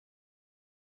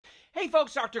Hey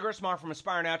folks, Dr. Gerstmar from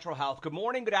Aspire Natural Health. Good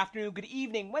morning, good afternoon, good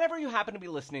evening. Whenever you happen to be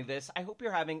listening to this, I hope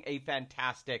you're having a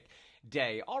fantastic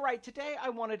day. All right, today I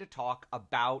wanted to talk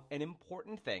about an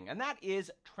important thing, and that is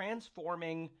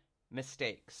transforming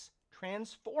mistakes.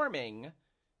 Transforming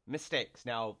mistakes.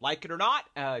 Now, like it or not,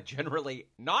 generally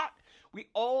not, we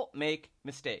all make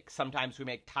mistakes. Sometimes we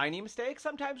make tiny mistakes.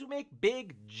 Sometimes we make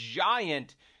big,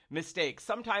 giant mistakes.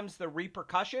 Sometimes the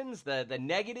repercussions, the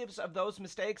negatives of those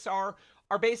mistakes are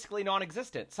basically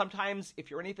non-existent. Sometimes, if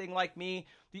you're anything like me,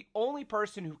 the only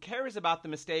person who cares about the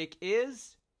mistake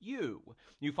is you.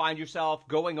 You find yourself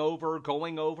going over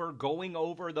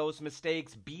those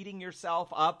mistakes, beating yourself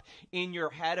up in your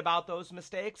head about those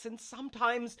mistakes, and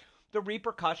sometimes the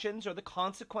repercussions or the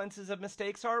consequences of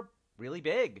mistakes are really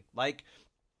big. Like,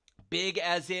 big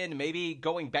as in maybe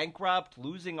going bankrupt,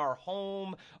 losing our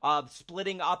home,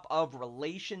 splitting up of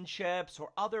relationships,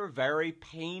 or other very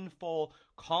painful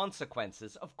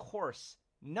consequences. Of course,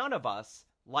 none of us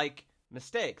like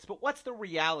mistakes. But what's the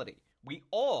reality? We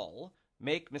all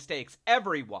make mistakes.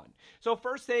 Everyone. So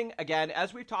first thing, again,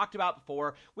 as we've talked about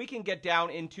before, we can get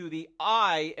down into the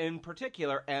I, in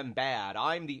particular, am bad.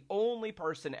 I'm the only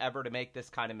person ever to make this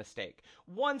kind of mistake.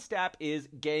 One step is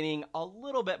gaining a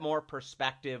little bit more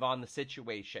perspective on the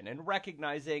situation and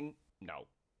recognizing, no,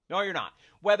 you're not.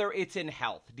 Whether it's in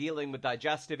health, dealing with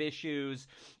digestive issues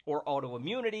or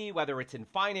autoimmunity, whether it's in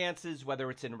finances, whether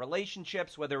it's in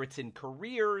relationships, whether it's in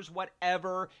careers,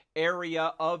 whatever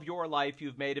area of your life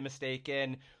you've made a mistake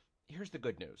in, here's the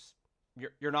good news.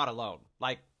 You're not alone.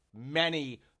 Like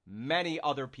many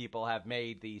other people have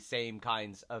made the same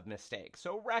kinds of mistakes.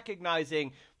 So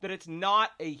recognizing that it's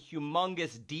not a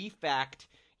humongous defect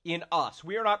in us.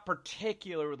 We are not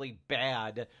particularly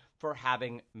bad for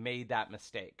having made that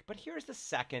mistake. But here's the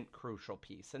second crucial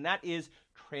piece, and that is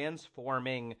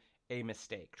transforming a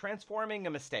mistake. Transforming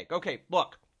a mistake. Okay,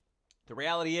 look, the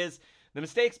reality is the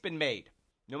mistake's been made.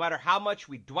 No matter how much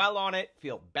we dwell on it,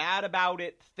 feel bad about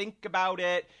it, think about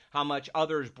it, how much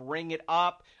others bring it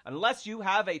up, unless you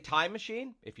have a time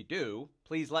machine, if you do,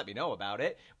 please let me know about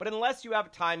it, but unless you have a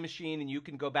time machine and you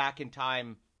can go back in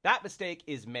time, that mistake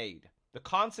is made. The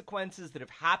consequences that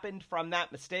have happened from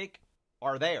that mistake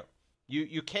are there.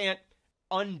 You can't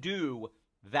undo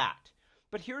that.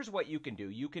 But here's what you can do.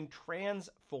 You can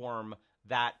transform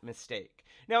that mistake.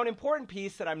 Now, an important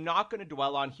piece that I'm not going to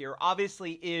dwell on here,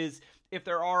 obviously, is if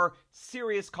there are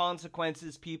serious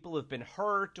consequences, people have been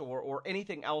hurt or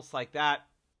anything else like that.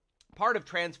 Part of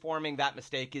transforming that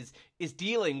mistake is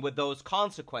dealing with those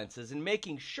consequences and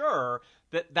making sure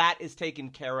that that is taken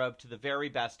care of to the very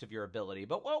best of your ability.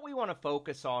 But what we want to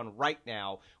focus on right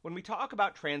now when we talk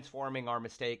about transforming our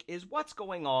mistake is what's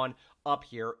going on up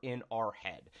here in our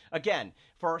head. Again,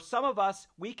 for some of us,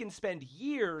 we can spend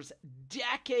years,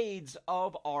 decades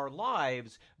of our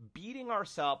lives beating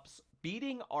ourselves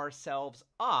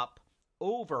up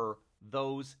over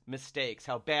those mistakes,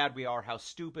 how bad we are, how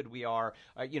stupid we are,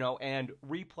 and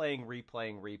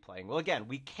replaying. Well, again,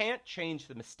 we can't change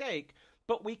the mistake,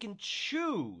 but we can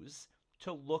choose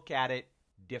to look at it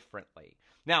differently.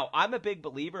 Now, I'm a big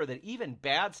believer that even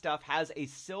bad stuff has a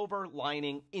silver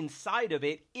lining inside of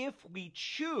it if we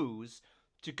choose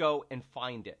to go and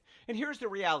find it. And here's the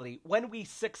reality. When we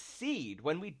succeed,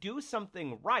 when we do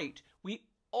something right, we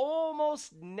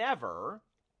almost never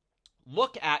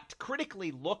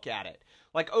critically look at it.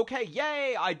 Like, okay,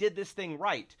 yay, I did this thing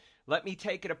right. Let me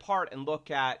take it apart and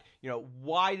look at,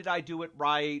 why did I do it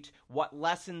right? What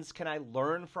lessons can I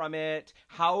learn from it?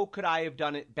 How could I have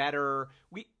done it better?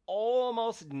 We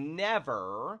almost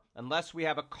never, unless we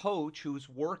have a coach who's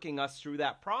working us through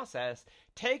that process,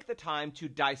 take the time to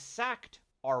dissect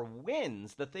our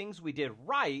wins, the things we did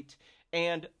right,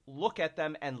 and look at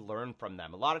them and learn from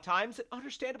them. A lot of times, and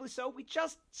understandably so, we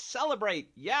just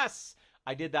celebrate. Yes,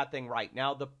 I did that thing right.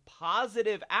 Now, the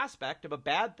positive aspect of a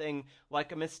bad thing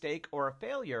like a mistake or a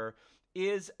failure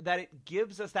is that it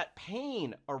gives us that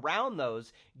pain around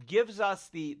those, gives us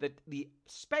the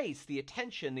space, the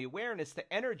attention, the awareness,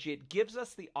 the energy. It gives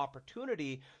us the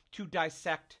opportunity to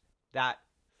dissect that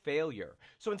failure.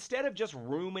 So instead of just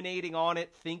ruminating on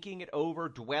it, thinking it over,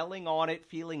 dwelling on it,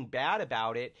 feeling bad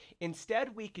about it,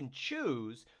 instead we can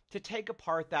choose to take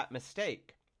apart that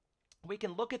mistake. We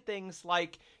can look at things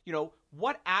like,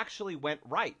 what actually went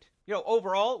right.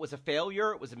 Overall, it was a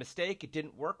failure, it was a mistake, it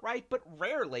didn't work right, but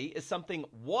rarely is something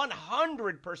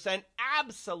 100%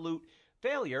 absolute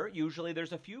failure. Usually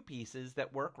there's a few pieces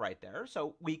that work right there.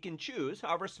 So we can choose,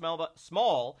 however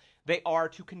small they are,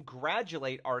 to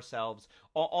congratulate ourselves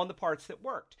on the parts that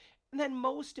worked. And then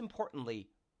most importantly,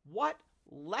 what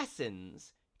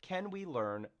lessons can we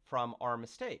learn from our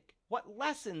mistake? What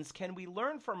lessons can we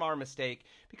learn from our mistake?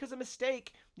 Because a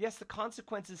mistake, yes, the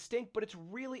consequences stink, but it's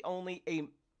really only a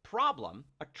problem,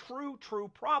 a true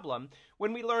problem,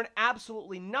 when we learn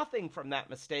absolutely nothing from that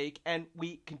mistake and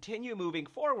we continue moving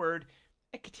forward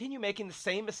and continue making the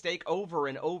same mistake over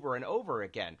and over and over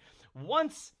again.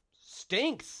 Once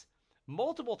stinks.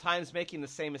 Multiple times making the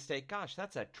same mistake, gosh,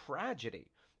 that's a tragedy.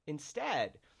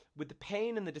 Instead, with the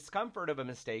pain and the discomfort of a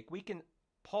mistake, we can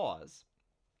pause.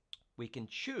 We can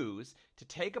choose to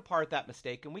take apart that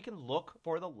mistake, and we can look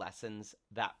for the lessons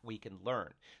that we can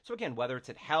learn. So again, whether it's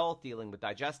in health, dealing with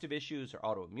digestive issues or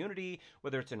autoimmunity,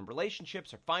 whether it's in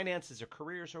relationships or finances or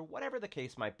careers or whatever the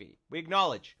case might be, we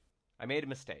acknowledge, I made a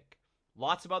mistake.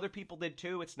 Lots of other people did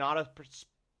too. It's not a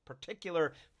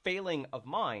particular failing of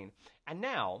mine. And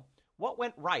now, what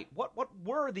went right? What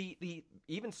were the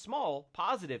even small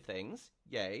positive things?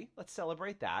 Yay, let's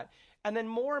celebrate that. And then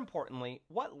more importantly,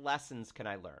 what lessons can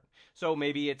I learn? So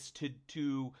maybe it's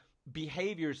to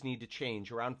behaviors need to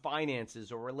change around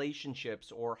finances or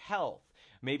relationships or health.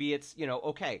 Maybe it's,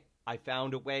 okay, I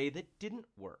found a way that didn't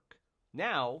work.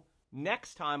 Now,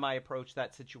 next time I approach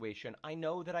that situation, I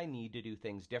know that I need to do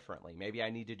things differently. Maybe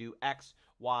I need to do X,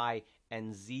 Y,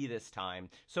 and Z this time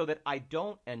so that I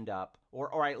don't end up,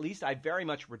 or at least I very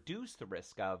much reduce the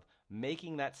risk of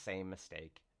making that same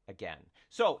mistake again.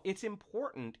 So it's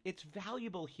important, it's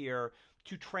valuable here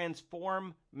to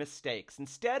transform mistakes.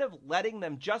 Instead of letting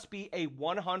them just be a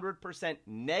 100%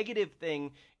 negative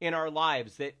thing in our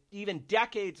lives that even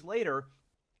decades later,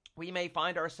 we may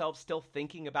find ourselves still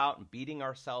thinking about and beating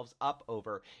ourselves up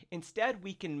over. Instead,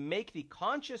 we can make the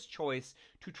conscious choice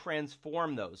to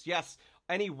transform those. Yes,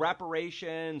 any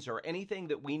reparations or anything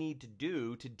that we need to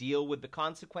do to deal with the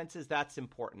consequences, that's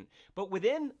important. But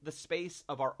within the space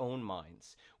of our own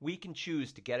minds, we can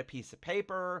choose to get a piece of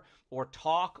paper or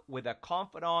talk with a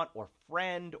confidant or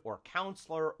friend or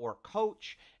counselor or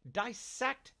coach,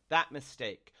 dissect that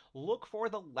mistake. Look for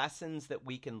the lessons that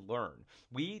we can learn.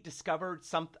 We discovered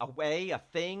a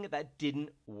thing that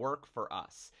didn't work for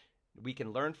us. We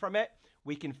can learn from it.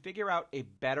 We can figure out a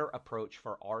better approach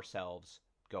for ourselves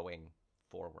going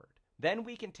forward. Then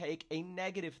we can take a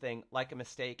negative thing like a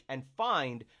mistake and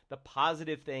find the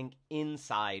positive thing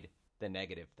inside the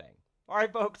negative thing. All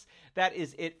right, folks, that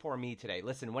is it for me today.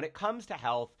 Listen, when it comes to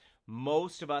health,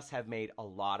 most of us have made a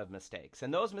lot of mistakes,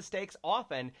 and those mistakes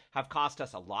often have cost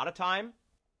us a lot of time,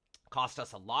 cost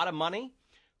us a lot of money,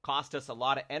 cost us a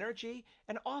lot of energy,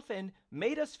 and often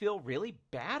made us feel really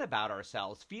bad about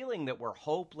ourselves, feeling that we're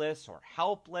hopeless or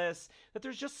helpless, that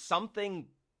there's just something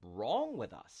wrong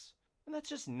with us. And that's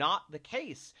just not the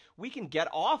case. We can get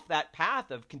off that path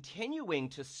of continuing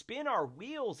to spin our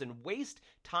wheels and waste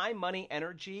time, money,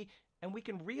 energy, and we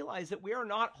can realize that we are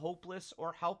not hopeless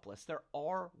or helpless. There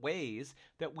are ways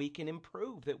that we can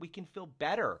improve, that we can feel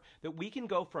better, that we can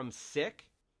go from sick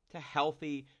to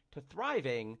healthy to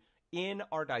thriving in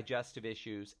our digestive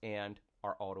issues and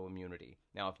our autoimmunity.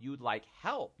 Now, if you'd like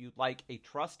help, you'd like a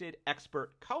trusted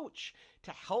expert coach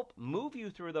to help move you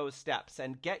through those steps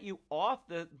and get you off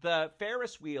the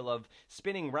Ferris wheel of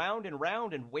spinning round and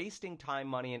round and wasting time,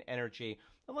 money, and energy,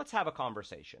 then let's have a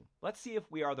conversation. Let's see if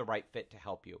we are the right fit to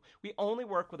help you. We only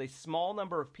work with a small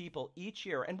number of people each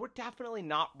year, and we're definitely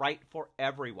not right for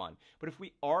everyone. But if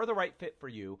we are the right fit for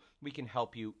you, we can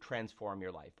help you transform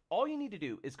your life. All you need to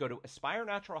do is go to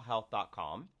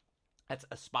aspirenaturalhealth.com. That's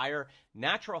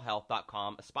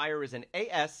aspirenaturalhealth.com. Aspire is an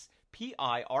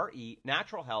ASPIRE,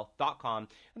 naturalhealth.com.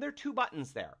 And there are two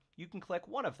buttons there. You can click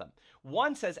one of them.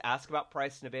 One says ask about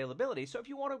price and availability. So if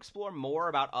you want to explore more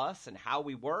about us and how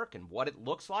we work and what it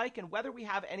looks like and whether we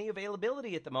have any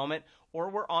availability at the moment or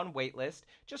we're on wait list,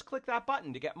 just click that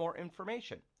button to get more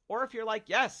information. Or if you're like,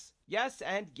 yes,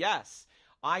 and yes,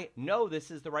 I know this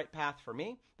is the right path for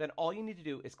me, then all you need to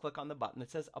do is click on the button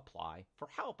that says apply for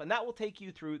help. And that will take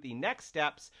you through the next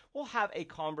steps. We'll have a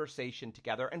conversation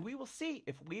together and we will see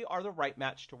if we are the right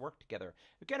match to work together.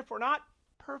 Again, if we're not,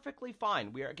 perfectly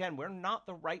fine. We're not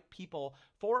the right people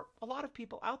for a lot of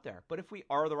people out there. But if we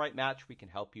are the right match, we can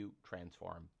help you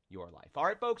transform your life. All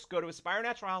right, folks, go to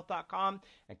aspirenaturalhealth.com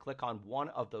and click on one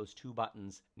of those two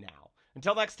buttons now.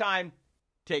 Until next time,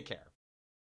 take care.